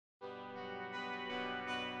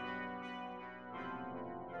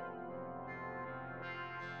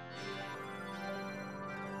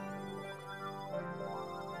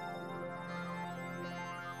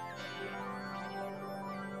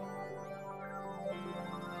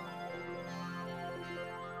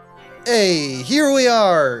Hey, here we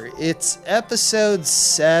are. It's episode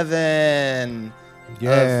 7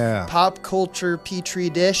 of Pop Culture Petri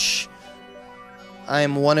Dish.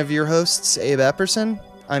 I'm one of your hosts, Abe Epperson.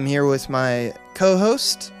 I'm here with my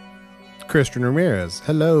co-host, Christian Ramirez.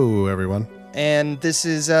 Hello, everyone. And this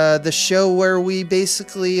is the show where we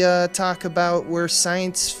basically talk about where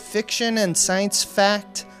science fiction and science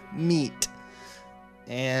fact meet,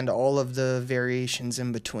 and all of the variations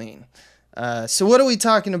in between. So what are we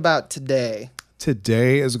talking about today?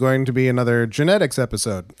 Today is going to be another genetics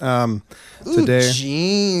episode. Today,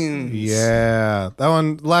 genes. Yeah,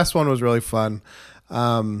 last one was really fun.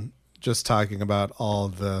 Just talking about all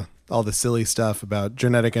the silly stuff about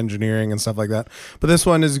genetic engineering and stuff like that. But this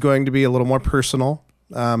one is going to be a little more personal.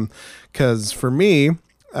 Because for me,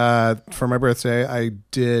 for my birthday, I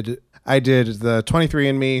did the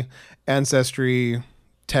 23andMe ancestry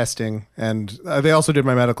testing, and they also did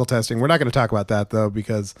my medical testing. We're not going to talk about that though,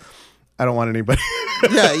 because I don't want anybody.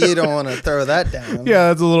 Yeah, you don't want to throw that down. Yeah,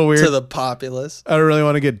 that's a little weird. To the populace. I don't really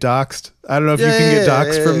want to get doxxed. I don't know if you can get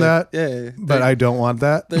doxxed from that. Yeah. But I don't want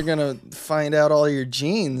that. They're going to find out all your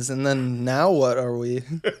genes, and then now what are we?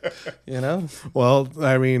 You know? Well,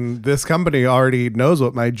 I mean, this company already knows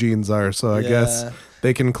what my genes are, so I guess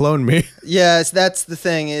they can clone me. Yes, that's the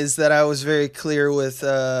thing, is that I was very clear with...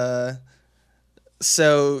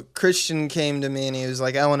 So Christian came to me and he was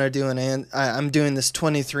like, I want to do I'm doing this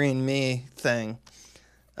 23andMe thing.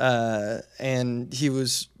 And he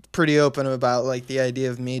was pretty open about like the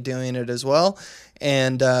idea of me doing it as well.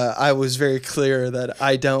 And I was very clear that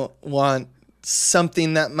I don't want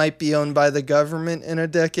something that might be owned by the government in a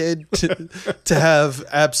decade to have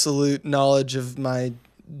absolute knowledge of my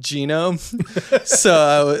genome.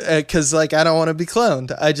 So because like I don't want to be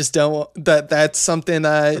cloned. I just don't want that's something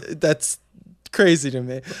that's crazy to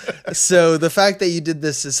me. So the fact that you did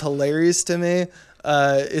this is hilarious to me.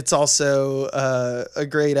 It's also a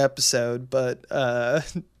great episode, but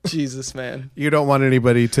Jesus, man, you don't want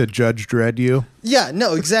anybody to Judge Dredd you. Yeah,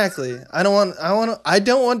 no, exactly. I don't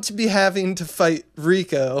want to be having to fight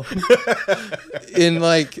Rico in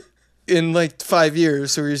like 5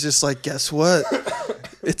 years, where he's just like, guess what?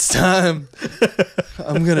 It's time.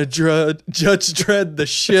 I'm going to Judge Dredd the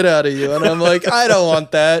shit out of you. And I'm like, I don't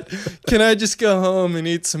want that. Can I just go home and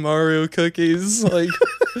eat some Oreo cookies? Like,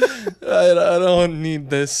 I don't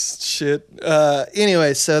need this shit.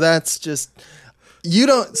 Anyway, so that's just,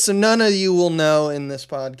 so none of you will know in this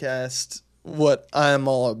podcast what I'm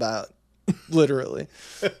all about, literally.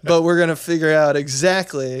 But we're going to figure out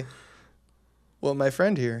exactly what my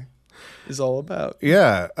friend here is all about.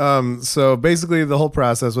 Yeah. So basically the whole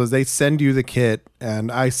process was they send you the kit,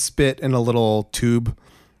 and I spit in a little tube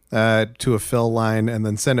to a fill line and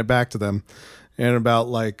then send it back to them. And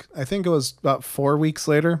I think it was about 4 weeks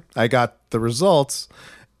later, I got the results.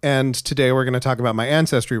 And today we're going to talk about my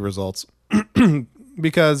ancestry results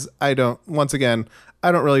because I don't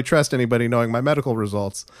really trust anybody knowing my medical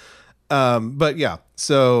results. But yeah,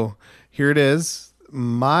 so here it is.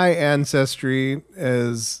 My ancestry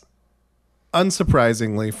is,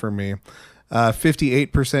 unsurprisingly for me,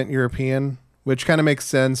 58% European, which kind of makes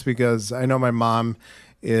sense because I know my mom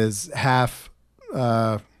is half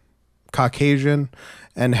Caucasian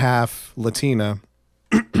and half Latina.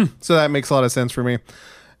 So that makes a lot of sense for me.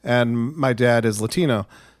 And my dad is Latino.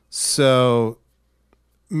 So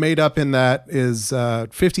made up in that is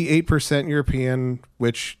 58% European,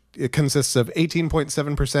 which it consists of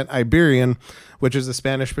 18.7% Iberian, which is the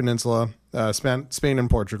Spanish Peninsula, Spain and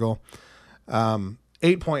Portugal.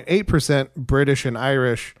 8.8% British and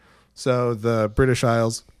Irish, so the British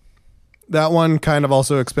Isles. That one kind of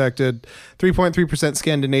also expected. 3.3%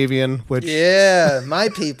 Scandinavian, which... Yeah, my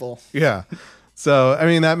people. Yeah. So, I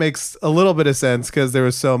mean, that makes a little bit of sense because there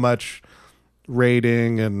was so much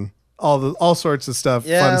raiding and all sorts of stuff,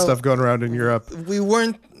 fun stuff going around in Europe. We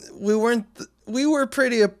were a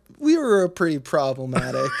pretty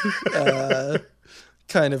problematic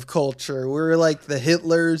kind of culture. We were like the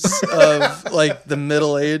Hitlers of like the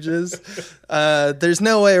Middle Ages. There's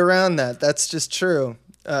no way around that. That's just true.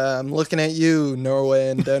 I'm looking at you, Norway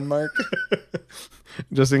and Denmark.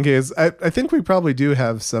 Just in case. I think we probably do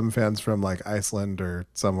have some fans from like Iceland or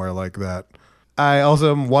somewhere like that. I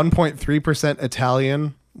also am 1.3%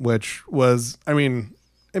 Italian, which was, I mean,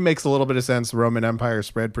 it makes a little bit of sense. The Roman Empire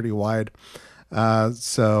spread pretty wide.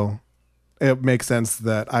 So it makes sense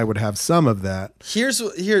that I would have some of that.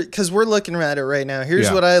 Because we're looking at it right now. Here's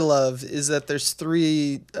what I love is that there's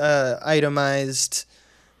 3 itemized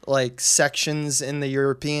like sections in the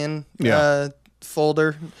European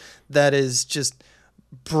folder that is just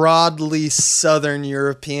broadly Southern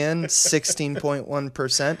European,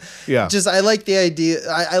 16.1%. Yeah. Just, I like the idea.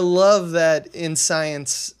 I love that in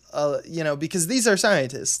science, because these are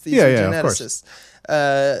scientists. These are geneticists.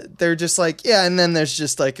 They're just like, yeah, and then there's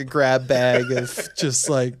just like a grab bag of just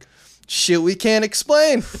like shit we can't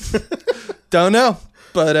explain. Don't know.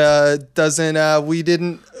 But we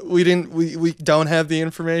don't have the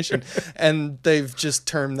information, and they've just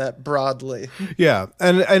termed that broadly. Yeah,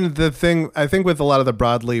 and the thing I think with a lot of the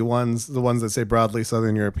broadly ones, the ones that say broadly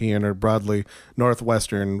Southern European or broadly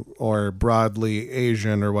Northwestern or broadly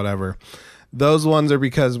Asian or whatever, those ones are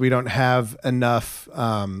because we don't have enough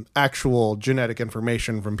actual genetic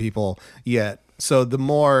information from people yet. So the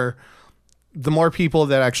more people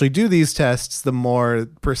that actually do these tests, the more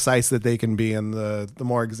precise that they can be, and the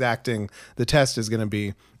more exacting the test is going to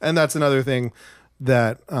be. And that's another thing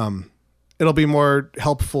that it'll be more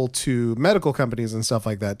helpful to medical companies and stuff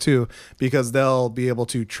like that too, because they'll be able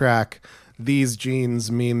to track these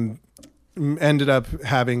genes ended up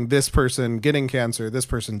having this person getting cancer, this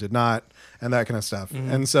person did not, and that kind of stuff.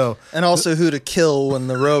 Mm-hmm. And also who to kill when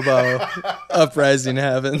the robo uprising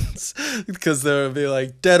happens, because there will be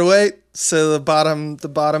like dead weight, so the bottom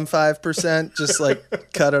 5% just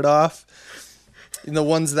like cut it off. And the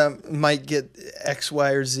ones that might get X,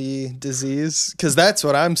 Y, or Z disease, because that's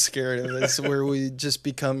what I'm scared of, is where we just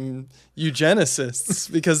become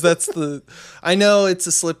eugenicists, because I know it's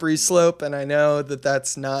a slippery slope, and I know that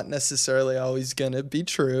that's not necessarily always going to be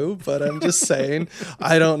true, but I'm just saying,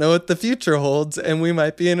 I don't know what the future holds, and we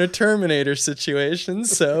might be in a Terminator situation,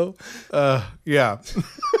 so. Yeah.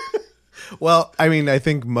 Well, I mean, I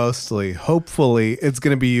think hopefully, it's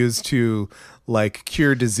going to be used to like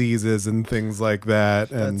cure diseases and things like that.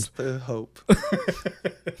 And that's the hope.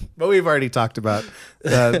 But we've already talked about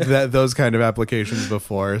those kind of applications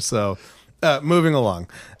before. So moving along.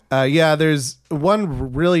 There's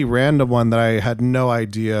one really random one that I had no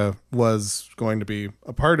idea was going to be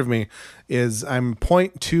a part of me. Is I'm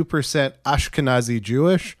 0.2% Ashkenazi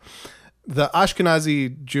Jewish. The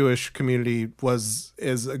Ashkenazi Jewish community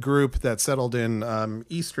is a group that settled in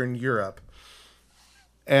Eastern Europe.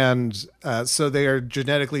 And so they are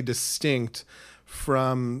genetically distinct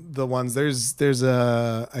from the ones. There's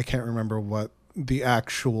I can't remember what the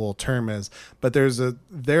actual term is, but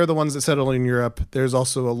they're the ones that settled in Europe. There's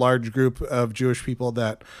also a large group of Jewish people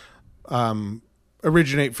that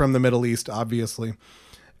originate from the Middle East, obviously.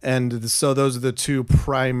 And so those are the two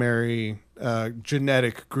primary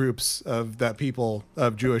genetic groups that people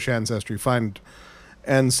of Jewish ancestry find.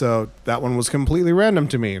 And so that one was completely random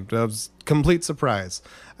to me. It was a complete surprise.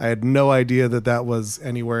 I had no idea that was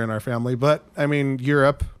anywhere in our family. But, I mean,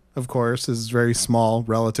 Europe, of course, is very small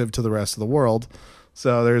relative to the rest of the world.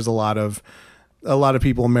 So there's a lot of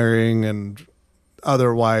people marrying and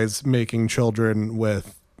otherwise making children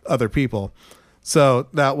with other people. So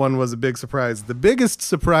that one was a big surprise. The biggest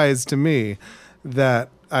surprise to me that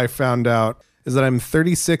I found out is that I'm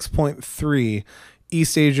 36.3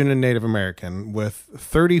 East Asian and Native American, with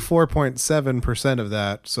 34.7% of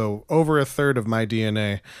that, so over a third of my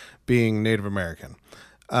DNA being Native American.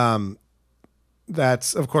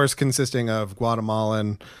 That's, of course, consisting of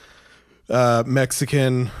Guatemalan,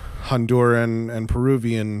 Mexican, Honduran, and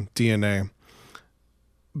Peruvian DNA.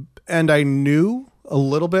 And I knew a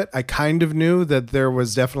little bit, I kind of knew that there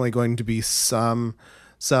was definitely going to be some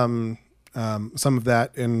of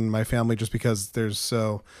that in my family, just because there's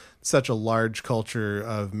such a large culture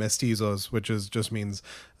of mestizos, which just means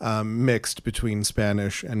mixed between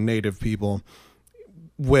Spanish and native people,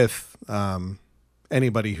 with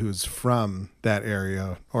anybody who's from that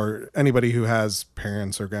area or anybody who has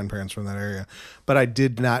parents or grandparents from that area. But I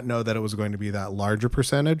did not know that it was going to be that larger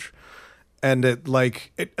percentage, and it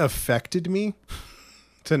affected me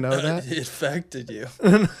to know that. It affected you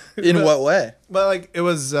in what way? But it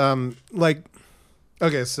was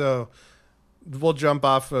okay, so we'll jump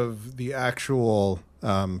off of the actual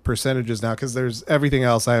percentages now, because there's everything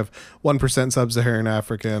else. I have 1% sub-Saharan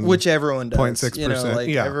African, which everyone does.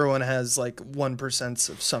 0.6%. Everyone has 1%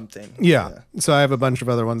 of something. Yeah. So I have a bunch of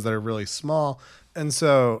other ones that are really small, and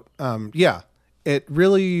so it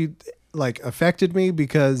really affected me,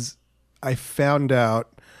 because I found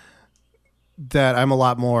out that I'm a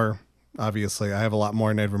lot more. Obviously, I have a lot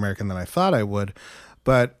more Native American than I thought I would.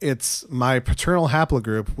 But it's my paternal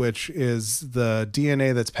haplogroup, which is the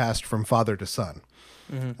DNA that's passed from father to son,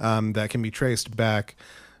 that can be traced back.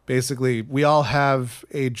 Basically, we all have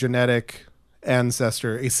a genetic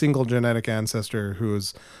ancestor, a single genetic ancestor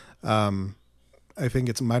who's, I think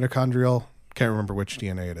it's mitochondrial. Can't remember which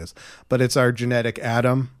DNA it is, but it's our genetic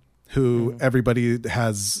Adam, who everybody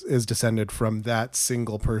is descended from that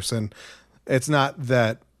single person. It's not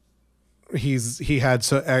that he had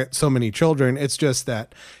so many children. It's just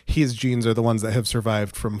that his genes are the ones that have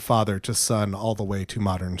survived from father to son all the way to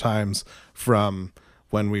modern times, from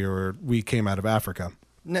when we came out of Africa.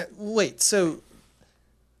 Now, wait, so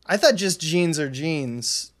I thought just genes are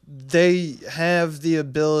genes. They have the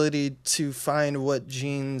ability to find what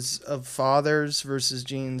genes of fathers versus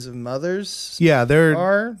genes of mothers Yeah, they're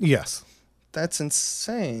are? yes. That's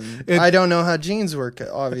insane. I don't know how genes work,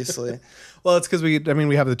 obviously. Well, it's because we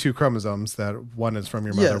have the two chromosomes, that one is from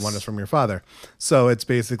your mother, Yes. one is from your father. So it's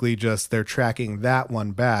basically just they're tracking that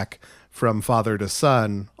one back from father to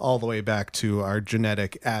son all the way back to our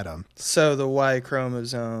genetic Adam. So the Y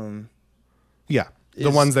chromosome. Yeah, the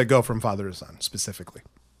Is- ones that go from father to son specifically.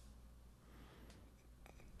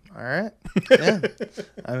 All right. Yeah.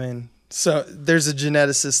 I mean, so there's a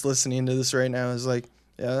geneticist listening to this right now who's like,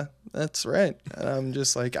 yeah, that's right. And I'm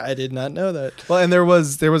just like, I did not know that. Well, and there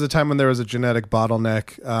was a time when there was a genetic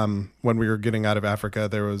bottleneck. When we were getting out of Africa,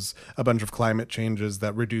 there was a bunch of climate changes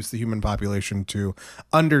that reduced the human population to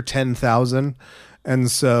under 10,000.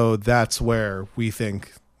 And so that's where we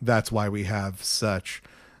think that's why we have such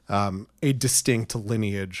a distinct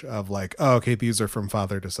lineage of like, oh, okay, these are from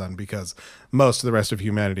father to son, because most of the rest of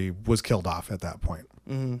humanity was killed off at that point.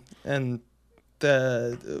 Mm-hmm. And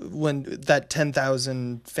when that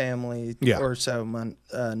 10,000 family Yeah. or so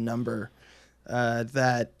number,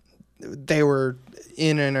 that they were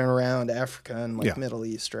in and around Africa and like Yeah. Middle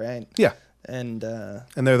East, right? Yeah. And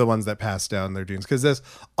And they're the ones that pass down their genes, because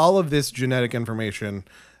all of this genetic information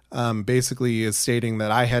basically is stating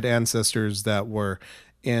that I had ancestors that were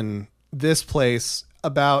in this place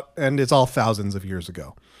and it's all thousands of years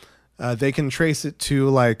ago. They can trace it to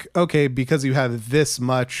like, okay, because you have this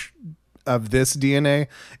much of this DNA,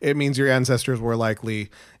 it means your ancestors were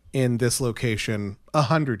likely in this location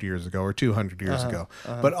 100 years ago or 200 years ago.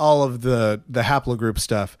 But all of the haplogroup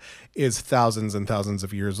stuff is thousands and thousands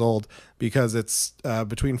of years old, because it's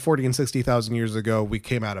between 40 and 60,000 years ago we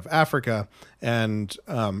came out of Africa, and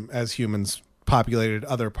as humans populated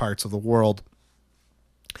other parts of the world.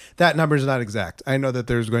 That number is not exact. I know that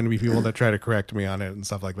there's going to be people that try to correct me on it and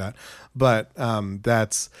stuff like that, but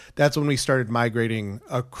that's when we started migrating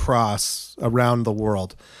around the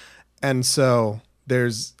world. And so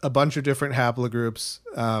there's a bunch of different haplogroups,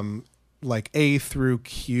 like A through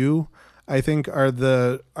Q, I think are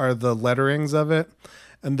the letterings of it,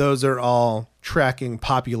 and those are all tracking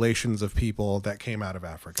populations of people that came out of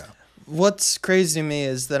Africa. what's crazy to me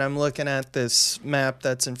is that I'm looking at this map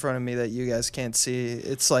that's in front of me that you guys can't see.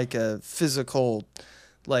 It's like a physical,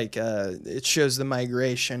 it shows the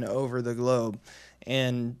migration over the globe.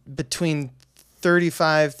 And between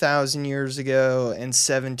 35,000 years ago and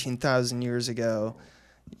 17,000 years ago,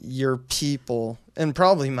 your people, and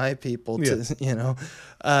probably my people, made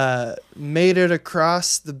it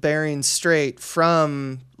across the Bering Strait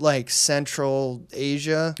from like Central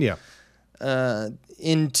Asia. Yeah.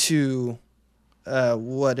 Into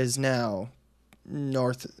what is now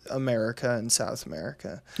North America and South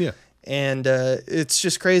America. Yeah. And it's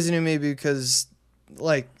just crazy to me because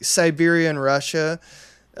like Siberia and Russia,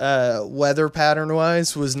 weather pattern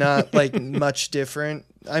wise was not like much different.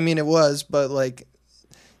 I mean, it was, but like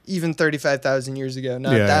even 35,000 years ago,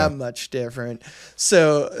 not that much different.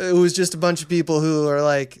 So it was just a bunch of people who are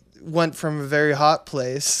like, went from a very hot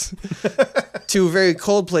place to a very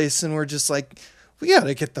cold place, and we're just like, we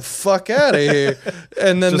gotta get the fuck out of here.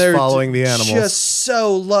 And then they're following the animals. Just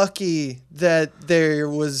so lucky that there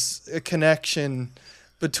was a connection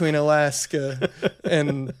between Alaska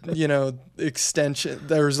and extension.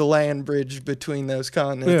 There was a land bridge between those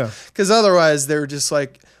continents. Because otherwise they were just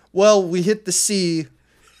like, well, we hit the sea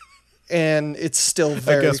and it's still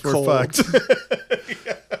very cold. We're fucked.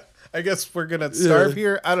 I guess we're going to starve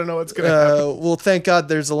here. I don't know what's going to happen. Well, thank God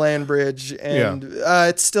there's a land bridge, and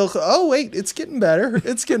it's still, oh, wait, it's getting better.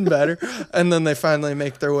 It's getting better. And then they finally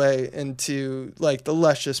make their way into, like, the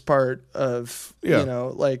luscious part of,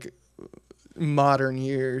 like, modern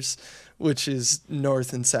years, which is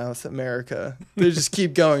North and South America. They just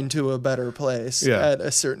keep going to a better place at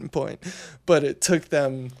a certain point. But it took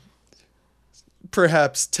them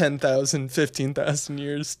perhaps 10,000, 15,000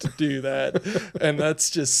 years to do that. And that's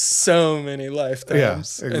just so many lifetimes.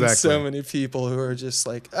 Yeah, exactly. And so many people who are just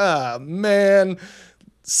like, man.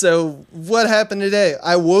 So what happened today?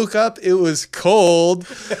 I woke up, it was cold.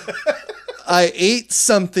 I ate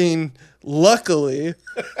something, luckily.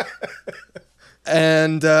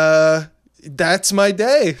 And that's my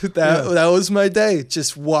day. That was my day.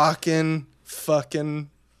 Just walking, fucking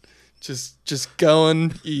just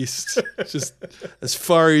going east, just as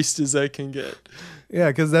far east as I can get. Yeah,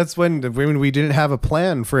 because that's when we didn't have a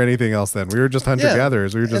plan for anything else then. We were just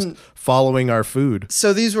hunter-gatherers. We were just following our food.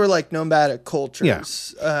 So these were like nomadic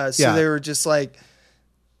cultures. So they were just like,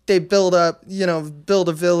 they build a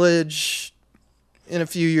village, in a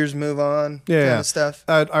few years move on, kind of stuff.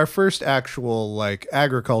 Our first actual like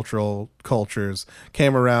agricultural cultures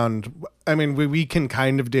came around. I mean, we can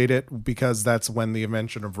kind of date it because that's when the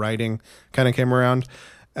invention of writing kind of came around.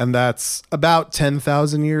 And that's about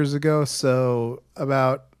 10,000 years ago. So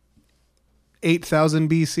about 8,000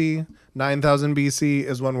 BC, 9,000 BC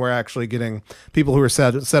is when we're actually getting people who are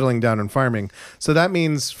settling down and farming. So that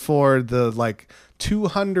means for the like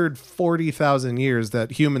 240,000 years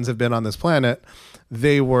that humans have been on this planet,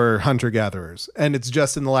 they were hunter-gatherers. And it's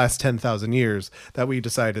just in the last 10,000 years that we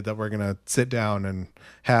decided that we're going to sit down and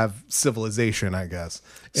have civilization, I guess,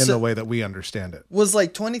 in the way that we understand it. Was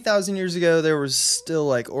like 20,000 years ago, there was still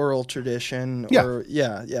like oral tradition.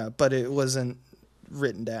 But it wasn't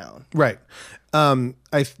written down. Right.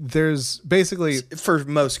 There's basically... For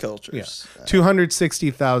most cultures.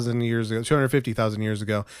 260,000 years ago, 250,000 years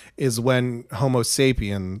ago is when Homo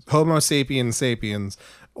sapiens sapiens,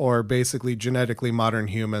 or basically genetically modern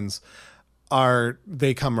humans,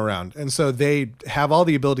 they come around. And so they have all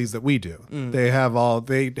the abilities that we do. They have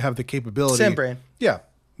the capability. Same brain. Yeah.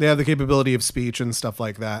 They have the capability of speech and stuff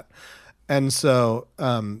like that. And so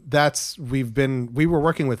we were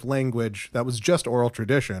working with language that was just oral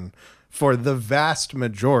tradition for the vast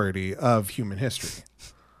majority of human history.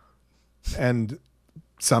 And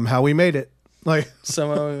somehow we made it.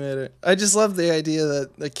 Somehow we made it. I just love the idea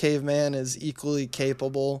that the caveman is equally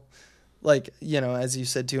capable, like, as you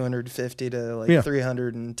said, 250 to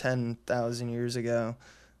 310,000 years ago.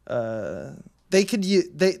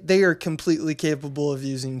 They are completely capable of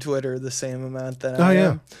using Twitter the same amount that I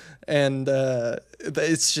am. And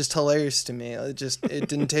it's just hilarious to me. It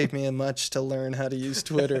didn't take me much to learn how to use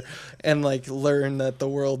Twitter and like learn that the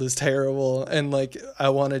world is terrible, and like I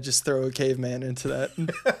want to just throw a caveman into that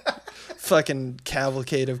fucking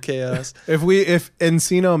cavalcade of chaos. If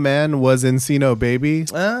Encino Man was Encino Baby,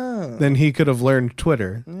 then he could have learned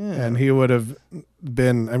Twitter, and he would have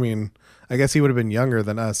been. I mean, I guess he would have been younger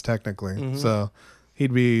than us technically, so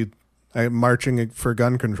he'd be marching for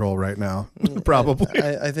gun control right now, probably.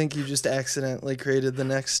 I think you just accidentally created the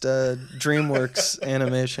next DreamWorks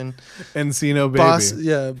animation. Encino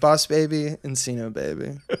Baby. Boss Baby, Encino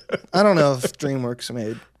Baby. I don't know if DreamWorks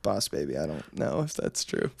made Boss Baby. I don't know if that's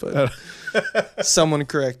true, but someone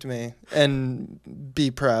correct me and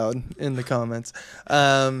be proud in the comments.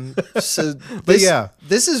 This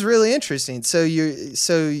is really interesting. So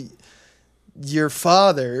your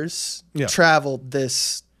fathers traveled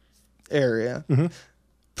this area,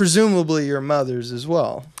 presumably your mother's as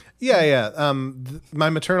well. My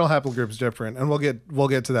maternal haplogroup is different, and we'll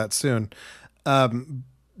get to that soon.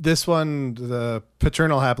 This one, the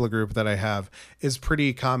paternal haplogroup that I have, is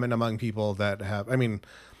pretty common among people that have, among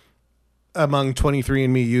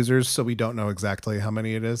 23andMe users, so we don't know exactly how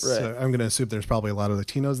many it is. Right. So I'm going to assume there's probably a lot of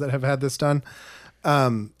Latinos that have had this done.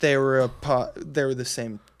 They were the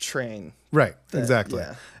same train. Right, exactly.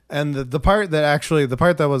 Yeah. And the part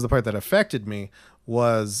that affected me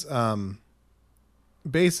was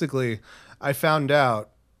basically I found out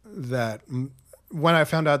that when I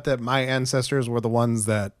found out that my ancestors were the ones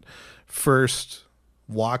that first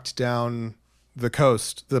walked down the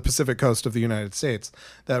coast, the Pacific coast of the United States,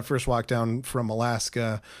 that first walked down from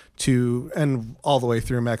Alaska and all the way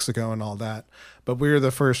through Mexico and all that. But we were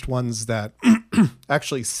the first ones that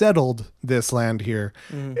actually settled this land here.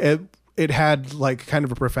 It had like kind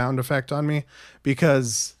of a profound effect on me,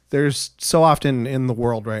 because there's so often in the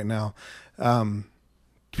world right now,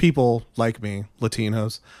 people like me,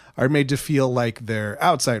 Latinos, are made to feel like they're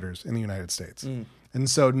outsiders in the United States. And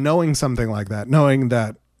so knowing something like that, knowing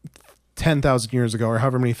that 10,000 years ago, or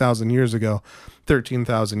however many thousand years ago,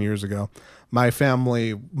 13,000 years ago, my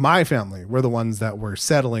family were the ones that were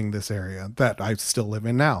settling this area that I still live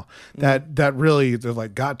in now. That really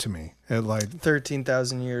got to me. It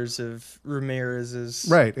 13,000 years of Ramirez's.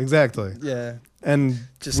 Right, exactly. Yeah. And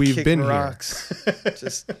just we've been rocks.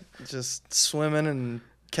 just swimming and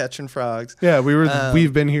catching frogs. Yeah,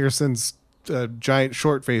 we've been here since giant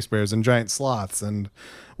short-faced bears and giant sloths, and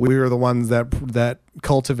we were the ones that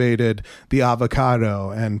cultivated the avocado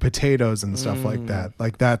and potatoes and stuff like that.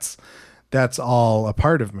 Like that's all a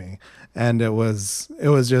part of me, and it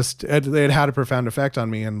had a profound effect on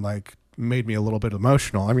me, and like made me a little bit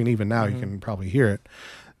emotional. I mean, even now you can probably hear it.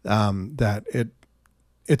 That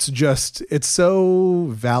it's so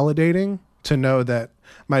validating to know that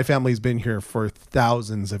my family's been here for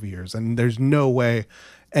thousands of years, and there's no way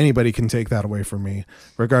anybody can take that away from me,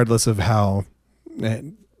 regardless of how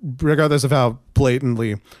regardless of how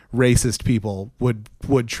blatantly racist people would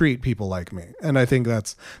treat people like me. And I think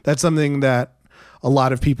that's something that a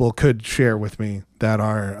lot of people could share with me that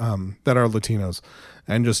are Latinos,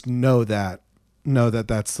 and just know that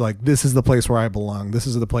that's like, this is the place where I belong. This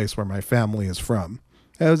is the place where my family is from.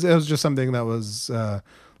 It was just something that was,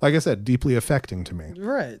 like I said, deeply affecting to me.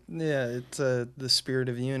 Right. Yeah. It's the spirit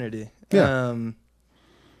of unity. Yeah.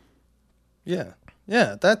 Yeah.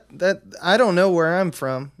 Yeah. That I don't know where I'm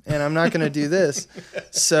from, and I'm not going to do this.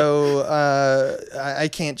 So I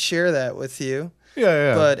can't share that with you.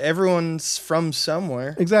 Yeah. But everyone's from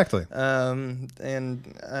somewhere. Exactly. And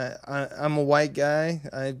I'm a white guy.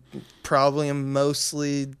 I probably am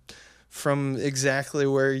mostly from exactly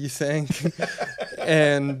where you think.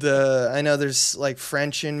 And I know there's like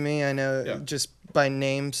French in me. I know just by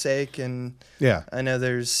namesake. And I know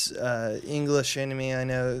there's English in me. I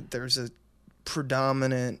know there's a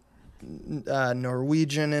predominant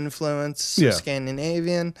Norwegian influence,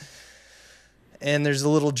 Scandinavian. And there's a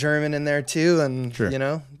little German in there too, and sure. you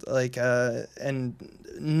know, like, and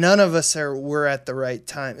none of us we're at the right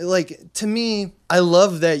time. Like, to me, I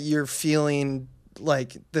love that you're feeling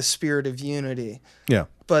like the spirit of unity. Yeah.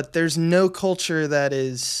 But there's no culture that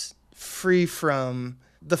is free from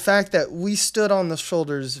the fact that we stood on the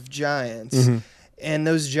shoulders of giants, mm-hmm. and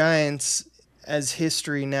those giants, as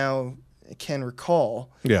history now can recall,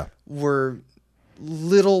 were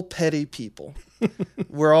little petty people.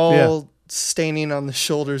 We're all standing on the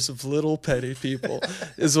shoulders of little petty people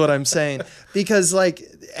is what I'm saying. Because like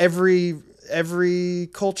every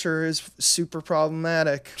culture is super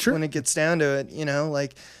problematic when it gets down to it, you know,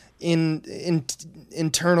 like in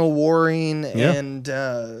internal warring and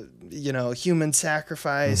you know, human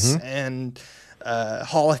sacrifice and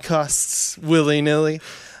holocausts willy-nilly.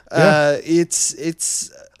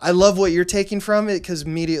 It's I love what you're taking from it, because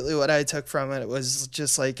immediately what I took from it was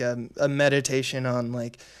just like a meditation on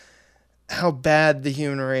like how bad the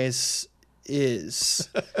human race is.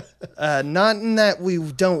 Not in that we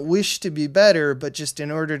don't wish to be better, but just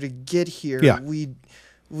in order to get here, we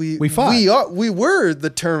fought. We were the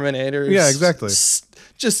Terminators. Yeah, exactly.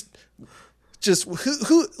 Just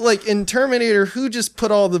who like in Terminator, who just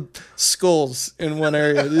put all the skulls in one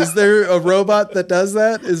area? Is there a robot that does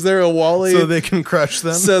that? Is there a Wall-E so they can crush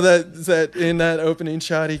them? So that in that opening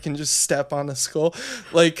shot he can just step on a skull,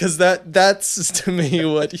 like, because that's to me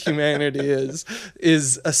what humanity is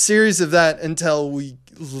a series of that until we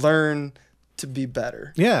learn to be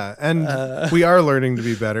better. Yeah, and we are learning to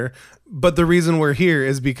be better. But the reason we're here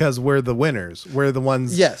is because we're the winners. We're the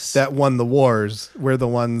ones that won the wars. We're the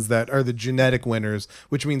ones that are the genetic winners,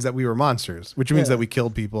 which means that we were monsters, which means that we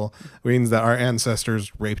killed people, which means that our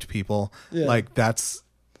ancestors raped people. Yeah. Like that's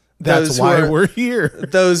why we're here.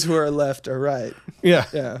 Those who are left are right. Yeah,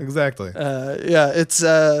 exactly. It's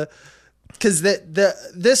because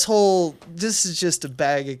this is just a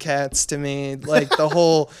bag of cats to me. Like the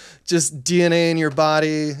whole just DNA in your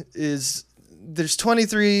body is. There's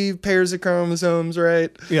 23 pairs of chromosomes, right?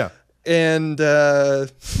 Yeah. And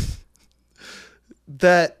that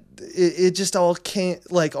it just all can't,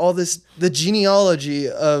 like all this, the genealogy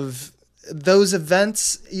of those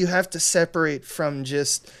events, you have to separate from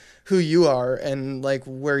just who you are and like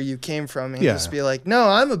where you came from, and just be like, no,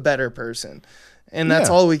 I'm a better person. And that's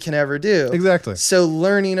all we can ever do. Exactly. So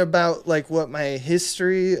learning about like what my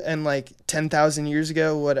history and like 10,000 years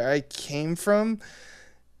ago, what I came from,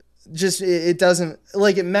 just it doesn't,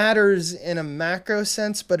 like, it matters in a macro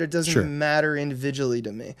sense, but it doesn't matter individually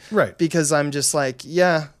to me, right? Because I'm just like,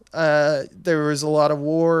 there was a lot of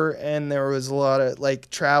war and there was a lot of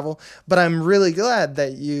like travel, but I'm really glad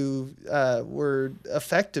that you were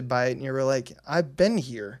affected by it and you were like, I've been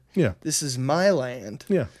here, this is my land,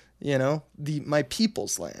 you know, my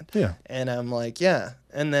people's land, and I'm like,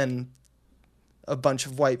 and then a bunch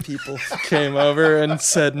of white people came over and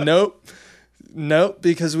said Nope,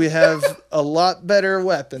 because we have a lot better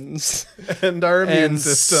weapons and our immune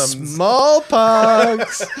systems,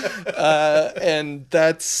 smallpox, and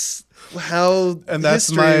that's how that's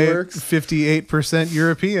history my works. 58%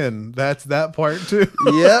 European. That's that part too.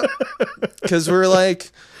 Yep, because we're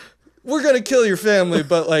like, we're gonna kill your family,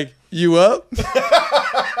 but like, you up?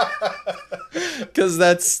 Because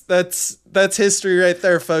that's history right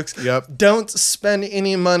there, folks. Yep. Don't spend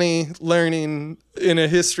any money learning in a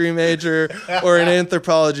history major or an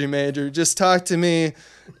anthropology major. Just talk to me,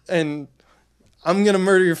 and I'm gonna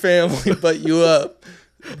murder your family, but you up.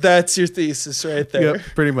 That's your thesis right there. Yep,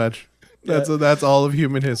 pretty much. That's all of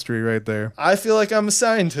human history right there. I feel like I'm a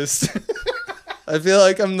scientist. I feel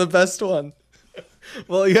like I'm the best one.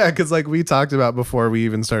 Well, yeah, because like we talked about before we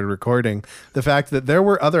even started recording, the fact that there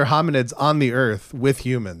were other hominids on the earth with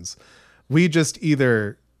humans. We just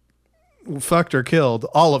either fucked or killed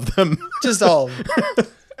all of them. Just all of them.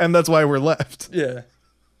 And that's why we're left. Yeah.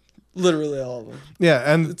 Literally all of them.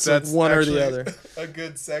 Yeah, and It's that's like one or the actually other. a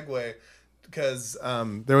good segue because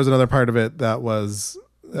there was another part of it that was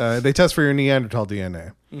they test for your Neanderthal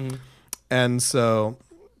DNA. Mm-hmm.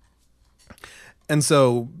 And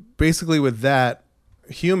so basically with that,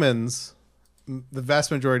 humans, the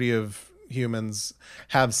vast majority of humans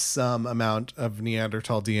have some amount of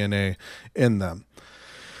Neanderthal DNA in them.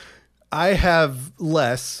 I have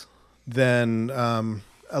less than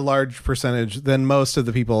a large percentage than most of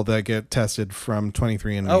the people that get tested from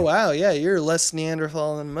 23andMe. Oh, wow. Yeah, you're less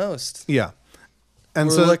Neanderthal than most. Yeah. And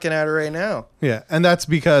We're so looking at it right now. yeah, and that's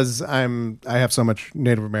because I have so much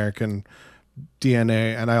Native American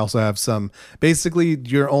DNA, and I also have some. Basically,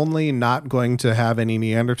 you're only not going to have any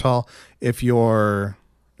Neanderthal if you're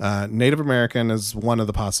Native American is one of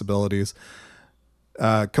the possibilities.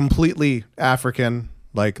 Completely African,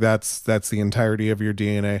 like that's the entirety of your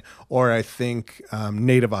DNA, or I think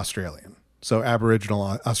Native Australian, so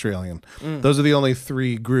Aboriginal Australian. Those are the only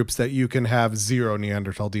three groups that you can have zero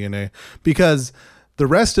Neanderthal DNA, because the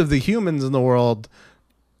rest of the humans in the world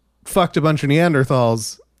fucked a bunch of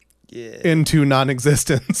Neanderthals into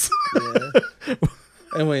non-existence. Yeah.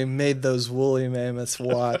 And we made those woolly mammoths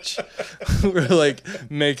watch. We're like,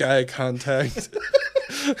 make eye contact.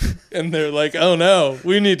 And they're like, oh no,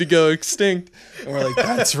 we need to go extinct. And we're like,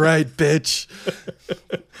 that's right, bitch.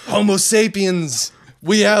 Homo sapiens,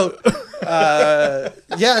 we out.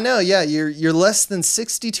 You're less than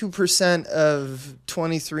 62% of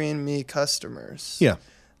 23andMe customers. Yeah.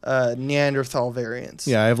 Neanderthal variants.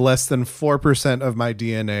 Yeah, I have less than 4% of my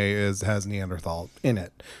DNA has Neanderthal in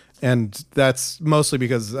it. And that's mostly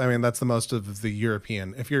because, I mean, that's the most of the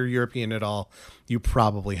European. If you're European at all, you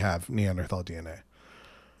probably have Neanderthal DNA.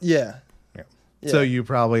 Yeah. Yeah. Yeah. So you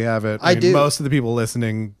probably have it. I do. Most of the people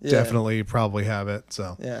listening Yeah. definitely probably have it.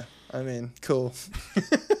 So Yeah. I mean, cool.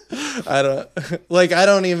 I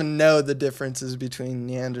don't even know the differences between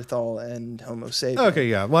Neanderthal and Homo sapien. okay,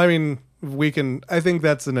 yeah. Well, I mean, I think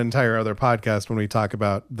that's an entire other podcast when we talk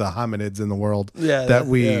about the hominids in the world that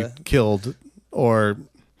we killed or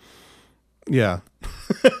yeah.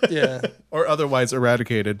 Or otherwise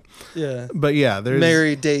eradicated. Yeah. But yeah, there's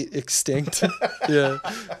marry, date, extinct. Yeah.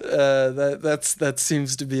 That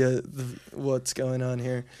seems to be what's going on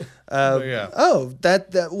here. yeah. Oh,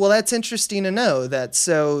 that's interesting to know that.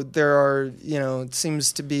 So there are, it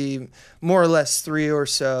seems to be more or less 3 or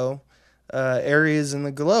so areas in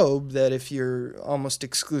the globe that if you're almost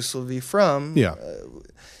exclusively from,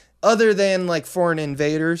 other than like foreign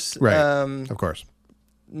invaders, right. Of course.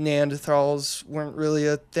 Neanderthals weren't really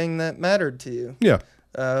a thing that mattered to you. Yeah.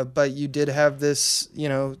 But you did have this,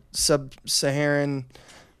 sub-Saharan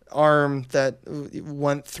arm that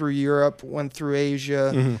went through Europe, went through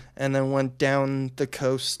Asia, and then went down the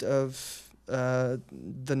coast of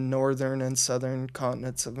the northern and southern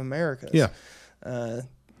continents of America. Yeah.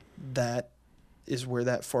 That is where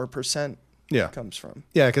that 4% comes from.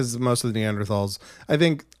 Yeah, because most of the Neanderthals, I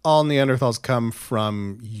think all Neanderthals come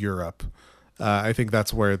from Europe. I think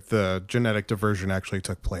that's where the genetic diversion actually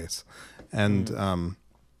took place, and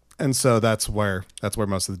so that's where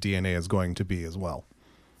most of the DNA is going to be as well.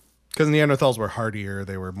 Because Neanderthals were hardier,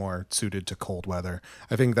 they were more suited to cold weather.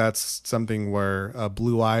 I think that's something where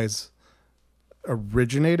blue eyes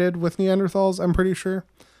originated with Neanderthals. I'm pretty sure.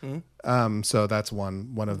 So that's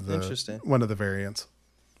one of the variants.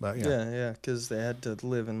 But yeah, because they had to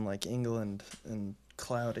live in like England and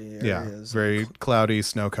cloudy areas. Yeah, very cloudy,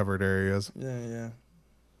 snow-covered areas. Yeah.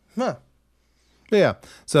 Huh. But yeah,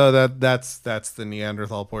 so that's the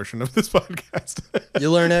Neanderthal portion of this podcast. You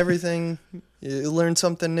learn everything. You learn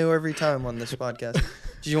something new every time on this podcast.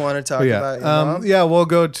 Do you want to talk about your mom? Yeah, we'll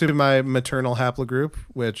go to my maternal haplogroup,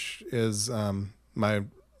 which is that's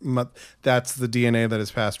the DNA that is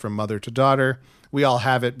passed from mother to daughter. We all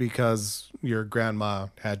have it because your grandma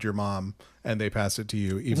had your mom, and they passed it to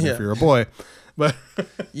you, even if you're a boy. But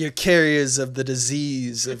you're carriers of the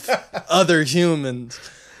disease of other humans.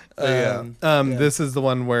 This is the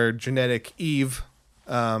one where genetic Eve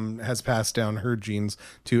has passed down her genes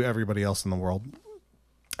to everybody else in the world.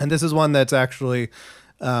 And this is one that's actually,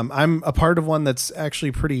 I'm a part of one that's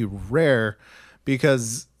actually pretty rare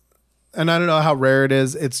because, and I don't know how rare it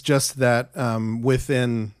is. It's just that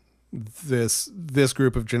within this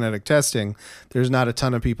group of genetic testing, there's not a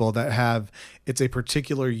ton of people that have, it's a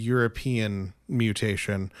particular European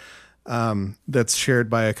mutation that's shared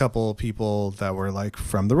by a couple people that were like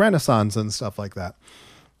from the Renaissance and stuff like that.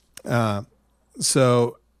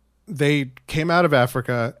 So they came out of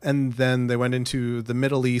Africa and then they went into the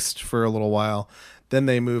Middle East for a little while. Then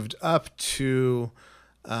they moved up to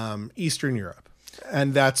Eastern Europe.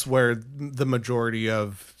 And that's where the majority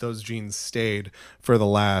of those genes stayed for the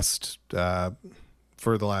last 200.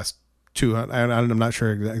 I'm not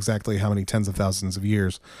sure exactly how many tens of thousands of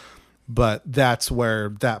years, but that's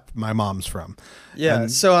where my mom's from. Yeah.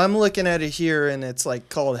 And, so I'm looking at it here, and it's like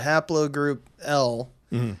called haplogroup L,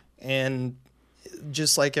 and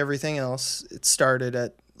just like everything else, it started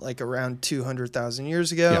at like around 200,000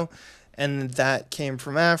 years ago. Yeah. And that came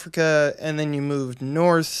from Africa, and then you moved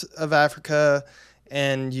north of Africa,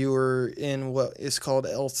 and you were in what is called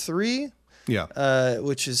L3,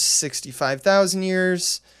 which is 65,000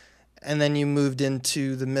 years, and then you moved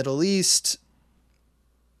into the Middle East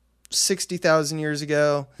 60,000 years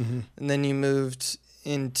ago, and then you moved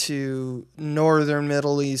into northern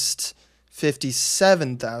Middle East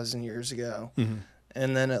 57,000 years ago,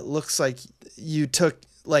 and then it looks like you took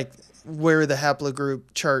like where the haplogroup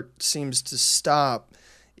chart seems to stop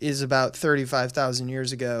is about 35,000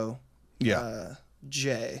 years ago.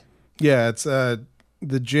 J. Yeah, it's the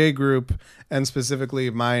J group, and specifically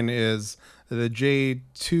mine is the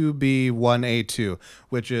J2B1A2,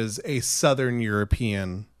 which is a Southern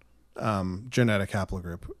European genetic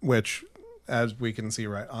haplogroup, which, as we can see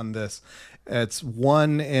right on this, it's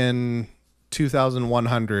 1 in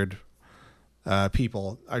 2,100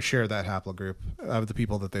 people share that haplogroup of the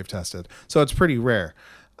people that they've tested. So it's pretty rare.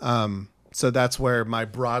 So that's where my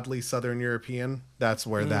broadly Southern European, that's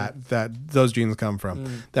where those genes come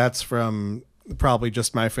from. That's from probably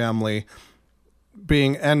just my family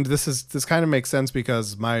being, and this kind of makes sense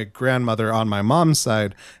because my grandmother on my mom's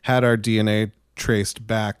side had our DNA traced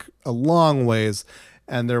back a long ways,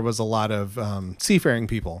 and there was a lot of seafaring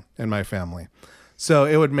people in my family. So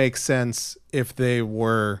it would make sense if they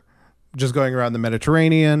were just going around the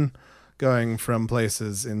Mediterranean, going from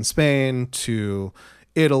places in Spain to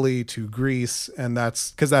Italy to Greece, and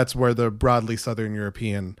that's because that's where the broadly Southern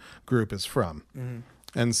European group is from.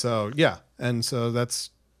 And so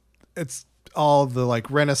it's all the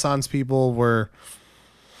like Renaissance people were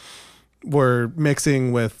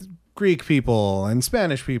mixing with Greek people and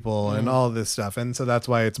Spanish people and all of this stuff, and so that's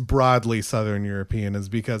why it's broadly Southern European, is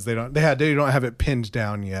because they don't have it pinned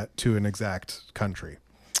down yet to an exact country.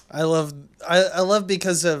 I love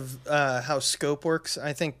because of how scope works.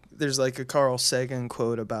 I think there's like a Carl Sagan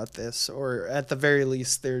quote about this, or at the very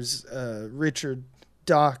least, there's Richard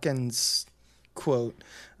Dawkins quote,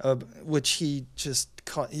 which he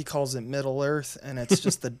calls it Middle Earth, and it's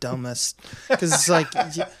just the dumbest, because it's like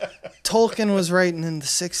Tolkien was writing in the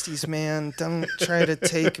 60s, man. Don't try to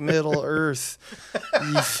take Middle Earth,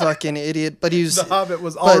 you fucking idiot. But The Hobbit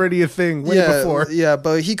was already a thing way before. Yeah,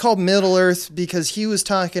 but he called Middle Earth because he was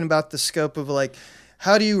talking about the scope of like,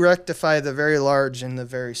 how do you rectify the very large and the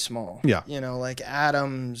very small? Yeah. Like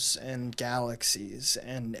atoms and galaxies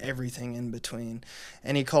and everything in between.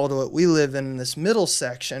 And he called what we live in this middle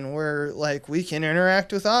section where like we can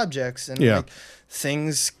interact with objects and like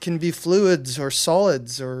things can be fluids or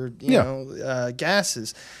solids or, you know,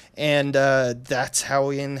 gases. And that's how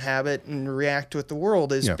we inhabit and react with the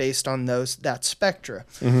world is based on that spectra.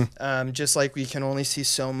 Just like we can only see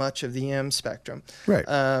so much of the EM spectrum. Right.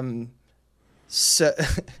 So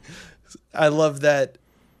I love that,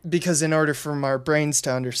 because in order for our brains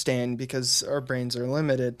to understand, because our brains are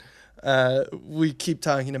limited, we keep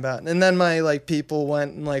talking about, and then my like people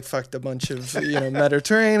went and like fucked a bunch of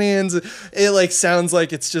Mediterraneans. It like sounds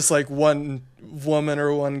like it's just like one woman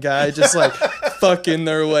or one guy just like fucking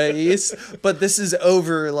their way east, but this is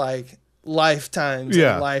over like lifetimes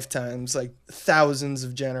and lifetimes, like thousands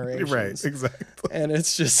of generations. Right, exactly. And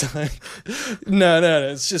it's just like, no,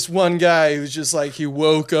 it's just one guy who's just like, he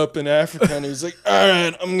woke up in Africa and he's like, all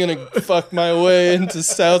right, I'm gonna fuck my way into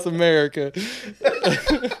South America.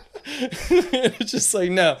 It's just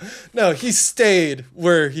like, no, he stayed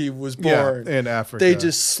where he was born. In Africa. They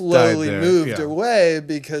just slowly moved away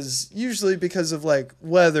usually because of like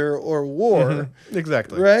weather or war.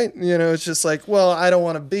 Exactly. Right? It's just like, well, I don't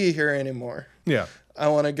want to be here anymore. Yeah. I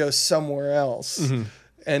want to go somewhere else.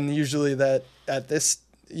 And usually that at this,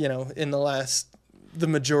 in the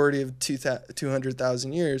majority of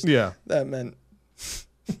 200,000 years, that meant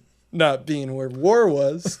not being where war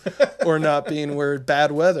was or not being where bad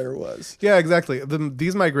weather was. Yeah, exactly.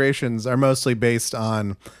 These migrations are mostly based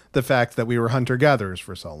on the fact that we were hunter-gatherers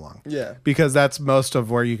for so long. Yeah. Because that's most of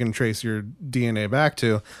where you can trace your DNA back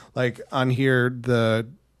to. Like on here, the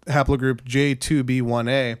haplogroup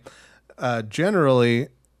J2B1A, generally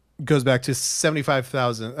goes back to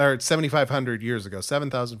 75,000 or 7,500 years ago,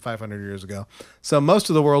 7,500 years ago. So most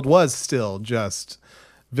of the world was still just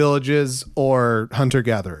villages or hunter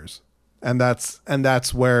gatherers, and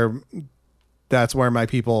that's where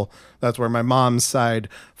my mom's side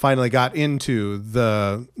finally got into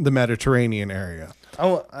the Mediterranean area.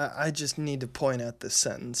 I just need to point out this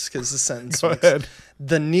sentence because the sentence Go ahead.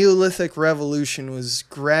 The Neolithic Revolution was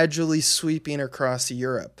gradually sweeping across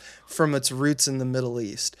Europe from its roots in the Middle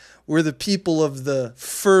East, where the people of the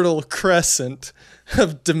Fertile Crescent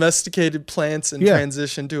have domesticated plants and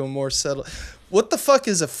transitioned to a more settled. What the fuck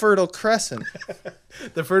is a Fertile Crescent?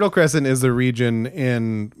 The Fertile Crescent is the region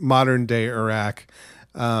in modern day Iraq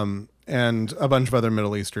and a bunch of other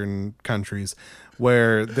Middle Eastern countries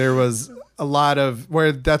where there was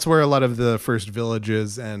that's where a lot of the first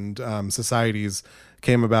villages and societies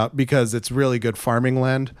came about, because it's really good farming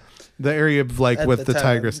land. The area of like with the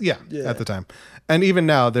Tigris, at the time. And even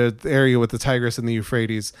now, the area with the Tigris and the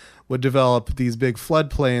Euphrates would develop these big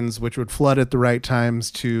floodplains, which would flood at the right times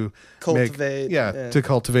to cultivate. To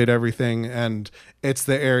cultivate everything. And it's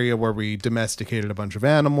the area where we domesticated a bunch of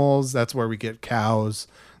animals. That's where we get cows.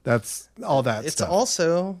 That's all that it's stuff. It's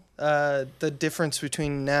also the difference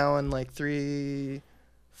between now and like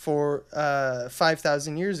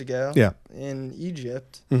 5,000 years ago in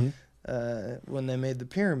Egypt, when they made the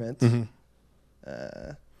pyramids.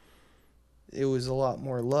 It was a lot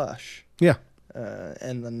more lush. Yeah.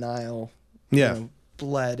 And the Nile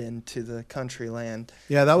bled into the country land.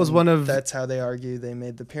 Yeah, that was that's how they argue they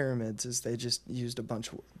made the pyramids, is they just used a bunch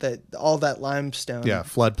of all that limestone. Yeah,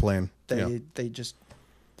 floodplain. They just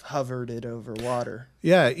hovered it over water.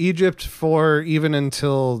 Yeah, Egypt for even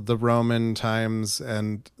until the Roman times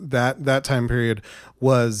and that time period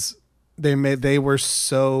they were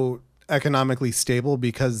so economically stable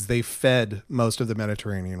because they fed most of the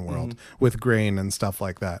Mediterranean world with grain and stuff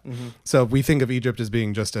like that. So we think of Egypt as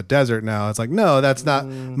being just a desert now. It's like, no, that's not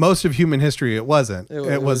most of human history. It wasn't.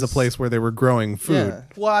 It was a place where they were growing food. Yeah.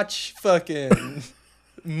 Watch fucking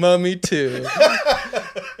Mummy 2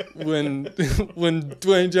 when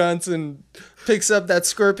Dwayne Johnson picks up that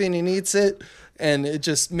scorpion and eats it, and it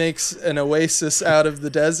just makes an oasis out of the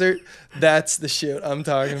desert. That's the shit I'm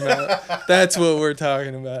talking about. That's what we're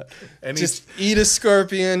talking about. And just eat a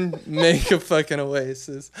scorpion, make a fucking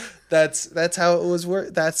oasis. That's how it was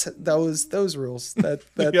work. That was those rules.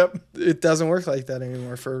 It doesn't work like that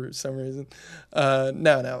anymore for some reason.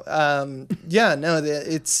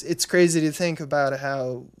 It's crazy to think about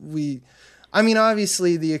how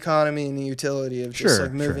obviously the economy and the utility of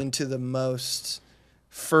just moving to the most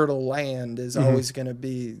fertile land is always going to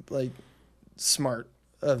be like smart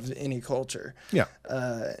of any culture. Yeah.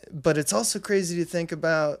 But it's also crazy to think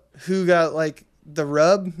about who got like the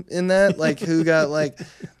rub in that, like who got like,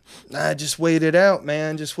 just wait it out,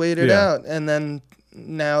 man, just wait it out. And then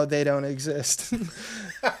now they don't exist.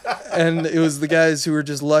 And it was the guys who were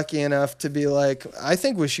just lucky enough to be like, I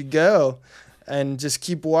think we should go and just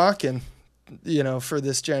keep walking, for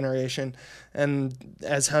this generation. And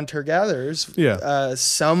as hunter-gatherers,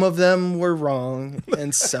 some of them were wrong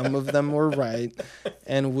and some of them were right.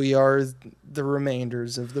 And we are the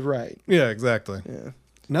remainders of the right. Yeah, exactly. Yeah.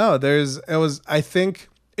 No, I think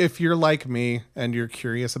if you're like me and you're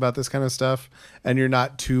curious about this kind of stuff and you're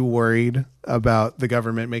not too worried about the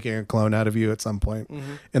government making a clone out of you at some point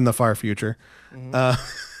in the far future,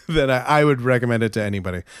 then I would recommend it to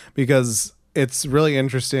anybody, because it's really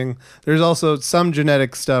interesting. There's also some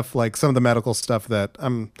genetic stuff, like some of the medical stuff that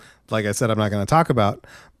like I said, I'm not going to talk about,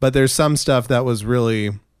 but there's some stuff that was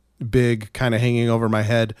really big kind of hanging over my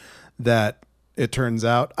head that it turns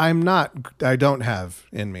out I don't have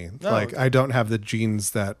in me. I don't have the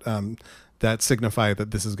genes that signify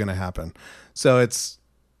that this is going to happen. So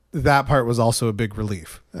that part was also a big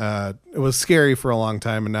relief. It was scary for a long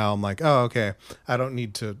time. And now I'm like, oh, okay, I don't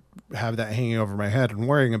need to have that hanging over my head and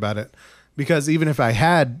worrying about it. Because even if I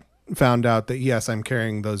had found out that, yes, I'm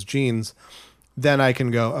carrying those genes, then I can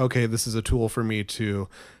go, okay, this is a tool for me to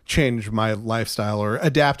change my lifestyle or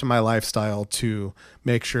adapt my lifestyle to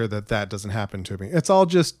make sure that doesn't happen to me. It's all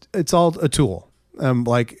a tool.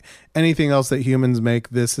 Like anything else that humans make,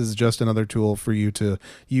 this is just another tool for you to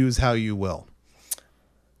use how you will.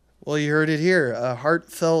 Well, you heard it here. A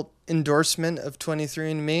heartfelt endorsement of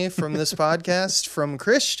 23andMe from this podcast from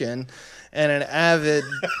Christian, and an avid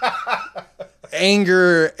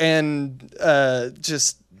anger and I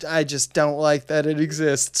just don't like that it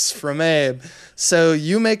exists from Abe. So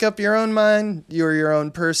you make up your own mind. You're your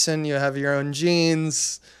own person. You have your own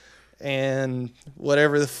genes. and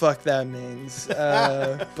whatever the fuck that means.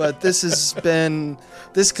 But this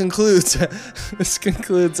concludes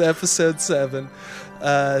episode 7.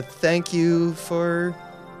 Thank you for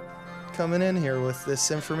coming in here with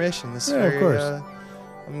this information. Of course.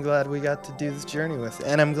 I'm glad we got to do this journey with it.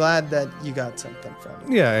 And I'm glad that you got something from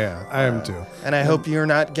it. Yeah, I am too. And I hope you're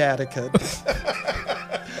not Gattaca.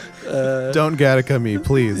 Don't Gattaca me,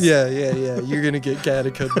 please. Yeah. You're going to get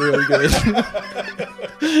Gattaca real good.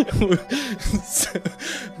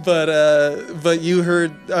 But you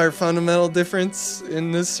heard our fundamental difference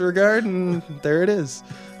in this regard, and there it is.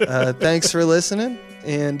 Thanks for listening,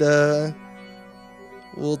 and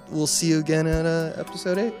we'll see you again at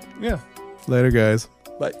episode 8. Yeah. Later, guys.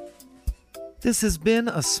 Bye. This has been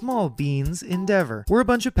a Small Beans endeavor. We're a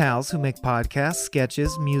bunch of pals who make podcasts,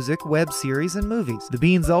 sketches, music, web series, and movies. The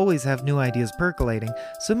Beans always have new ideas percolating,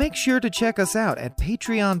 so make sure to check us out at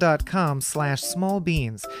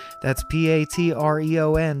patreon.com/smallbeans. That's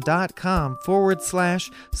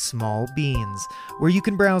patreon.com/smallbeans, where you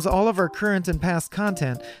can browse all of our current and past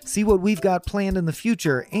content, see what we've got planned in the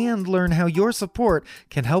future, and learn how your support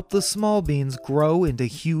can help the small beans grow into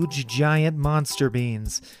huge, giant monster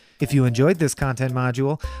beans. If you enjoyed this content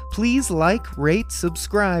module, please like, rate,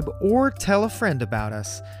 subscribe, or tell a friend about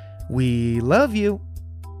us. We love you!